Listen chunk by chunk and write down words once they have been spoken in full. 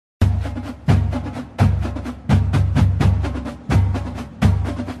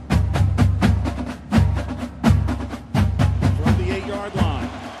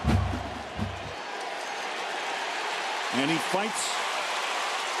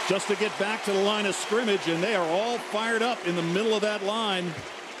just to get back to the line of scrimmage, and they are all fired up in the middle of that line.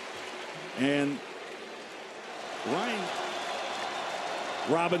 And Ryan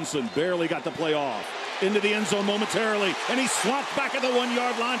Robinson barely got the play off. Into the end zone momentarily, and he swapped back at the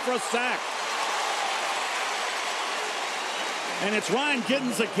 1-yard line for a sack. And it's Ryan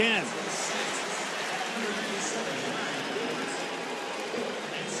Giddens again.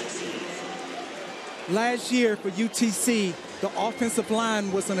 Last year for UTC, the offensive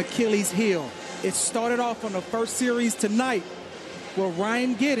line was an Achilles heel. It started off on the first series tonight, where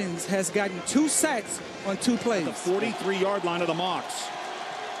Ryan Giddens has gotten 2 sacks on 2 plays. The 43-yard line of the Mocs.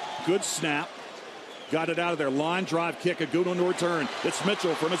 Good snap. Got it out of there. Line drive kick, a good one to return. It's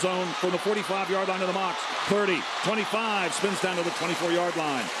Mitchell from his own, from the 45-yard line of the Mocs. 30, 25, spins down to the 24-yard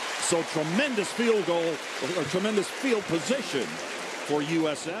line. So tremendous field goal, or tremendous field position for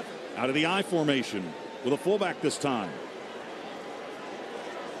USF. Out of the I formation with a fullback this time.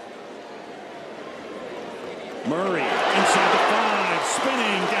 Murray inside the 5,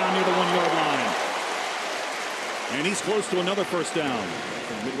 spinning down near the 1-yard line. And he's close to another first down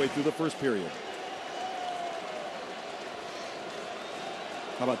midway through the first period.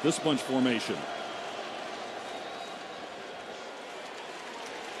 How about this bunch formation?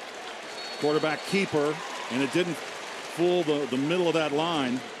 Quarterback keeper, and it didn't fool the middle of that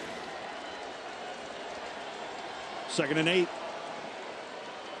line. 2nd and 8.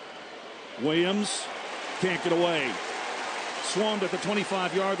 Williams can't get away. Swarmed at the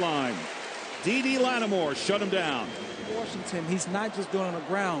 25-yard line. D.D. Lattimore shut him down. Washington, he's not just doing it on the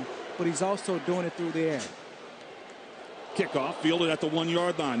ground, but he's also doing it through the air. Kickoff fielded at the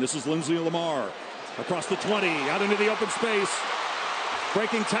 1-yard line. This is Lindsey Lamar. Across the 20, out into the open space.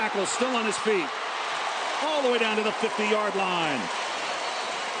 Breaking tackle, still on his feet. All the way down to the 50-yard line.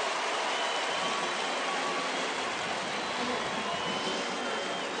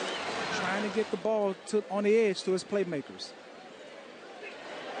 Trying to get the ball on the edge to his playmakers.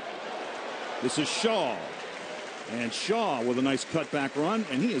 This is Shaw. And Shaw with a nice cutback run,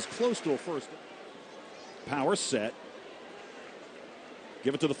 and he is close to a first. Power set.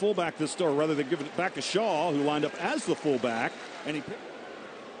 Give it to the fullback this time, or rather they give it back to Shaw, who lined up as the fullback. And he picked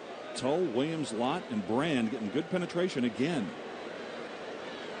Tull, Williams, Lott, and Brand getting good penetration again.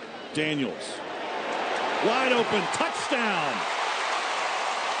 Daniels. Wide open, touchdown.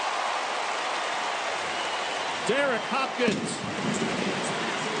 Derek Hopkins.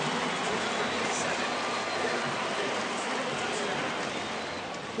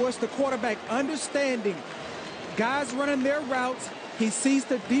 Was the quarterback understanding guys running their routes? He sees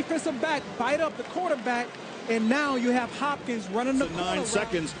the defensive back bite up the quarterback, and now you have Hopkins running the 9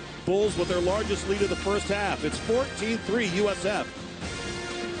 seconds. Bulls with their largest lead of the first half. It's 14-3 USF.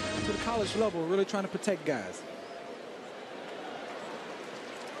 To the college level, really trying to protect guys.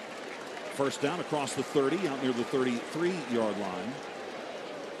 First down across the 30, out near the 33-yard line.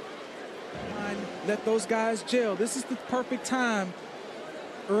 Let those guys gel. This is the perfect time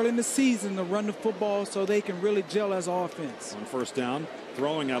early in the season to run the football so they can really gel as offense. On first down,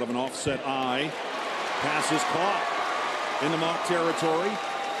 throwing out of an offset eye. Pass is caught in the Moc territory.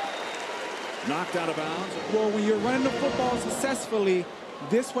 Knocked out of bounds. Well, when you're running the football successfully,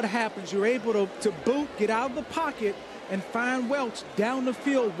 this is what happens. You're able to boot, get out of the pocket, and find Welch down the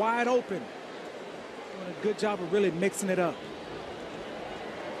field wide open. Doing a good job of really mixing it up.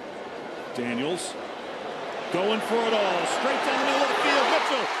 Daniels going for it all. Straight down the middle of the field.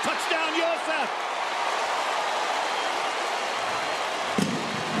 Mitchell, touchdown USF.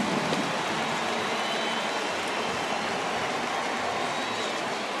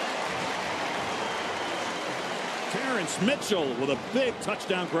 Terrence Mitchell with a big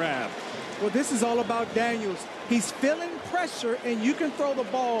touchdown grab. Well, this is all about Daniels. He's feeling pressure, and you can throw the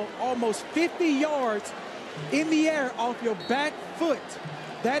ball almost 50 yards in the air off your back foot.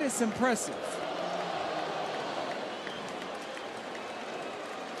 That is impressive.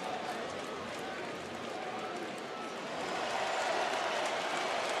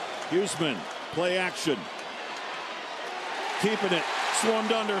 Huseman, play action. Keeping it,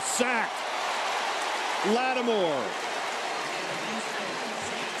 swarmed under, sacked. Lattimore.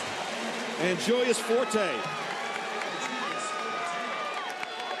 And Julius Forte.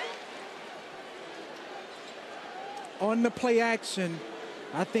 On the play action,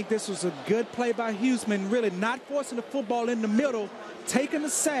 I think this was a good play by Huseman, really not forcing the football in the middle, taking the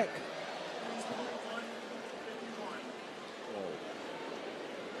sack.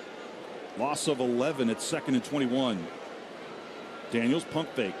 Loss of 11 at 2nd and 21. Daniels pump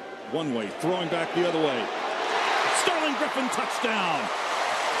fake. One way, throwing back the other way. Sterling Griffin touchdown.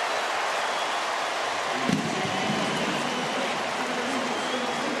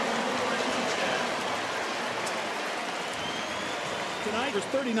 tonight. There's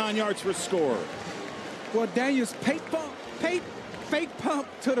 39 yards for a score. Well, Daniels fake pump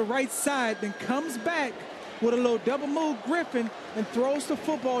to the right side, then comes back with a little double move Griffin and throws the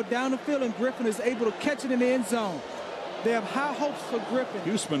football down the field, and Griffin is able to catch it in the end zone. They have high hopes for Griffin.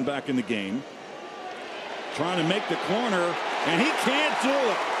 Huseman back in the game, trying to make the corner, and he can't do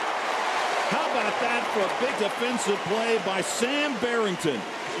it. How about that for a big defensive play by Sam Barrington?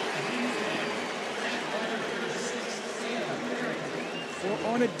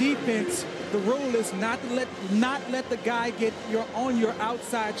 Well, on a defense, the rule is not let the guy get on your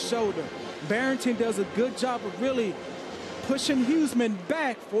outside shoulder. Barrington does a good job of really pushing Huseman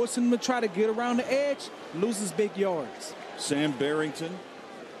back, forcing him to try to get around the edge, loses big yards. Sam Barrington.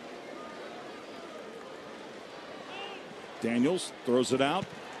 Daniels throws it out.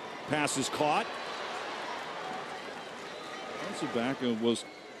 Pass is caught. Defensive back was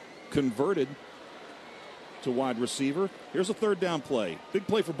converted to wide receiver. Here's a third down play. Big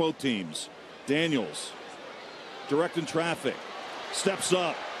play for both teams. Daniels directing traffic. Steps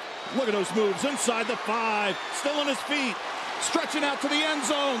up. Look at those moves inside the 5. Still on his feet. Stretching out to the end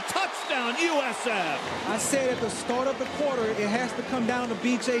zone. Touchdown, USF. I said at the start of the quarter, it has to come down to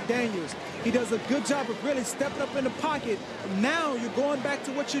B.J. Daniels. He does a good job of really stepping up in the pocket. Now you're going back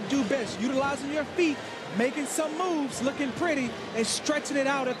to what you do best, utilizing your feet, making some moves, looking pretty, and stretching it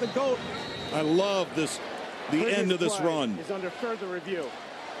out at the goal. I love this, the end of this run. Is under further review.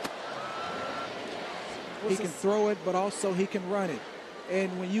 He can throw it, but also he can run it.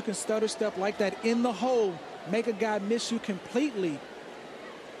 And when you can stutter step like that in the hole, make a guy miss you completely.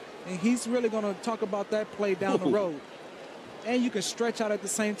 And he's really going to talk about that play down the road. And you can stretch out at the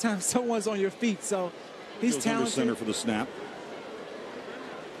same time. Someone's on your feet, so he's Goes talented. Under center for the snap.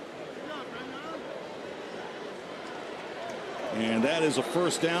 And that is a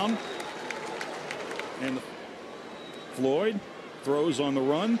first down. And Floyd throws on the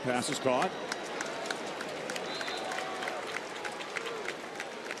run. Pass is caught.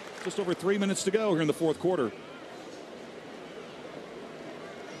 Just over 3 minutes to go here in the fourth quarter.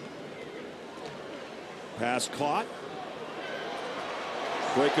 Pass caught.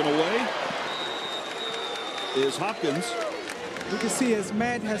 Breaking away is Hopkins. You can see as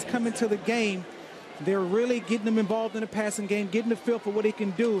Matt has come into the game, they're really getting him involved in the passing game, getting the feel for what he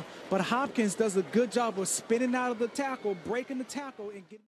can do. But Hopkins does a good job of spinning out of the tackle, breaking the tackle, and getting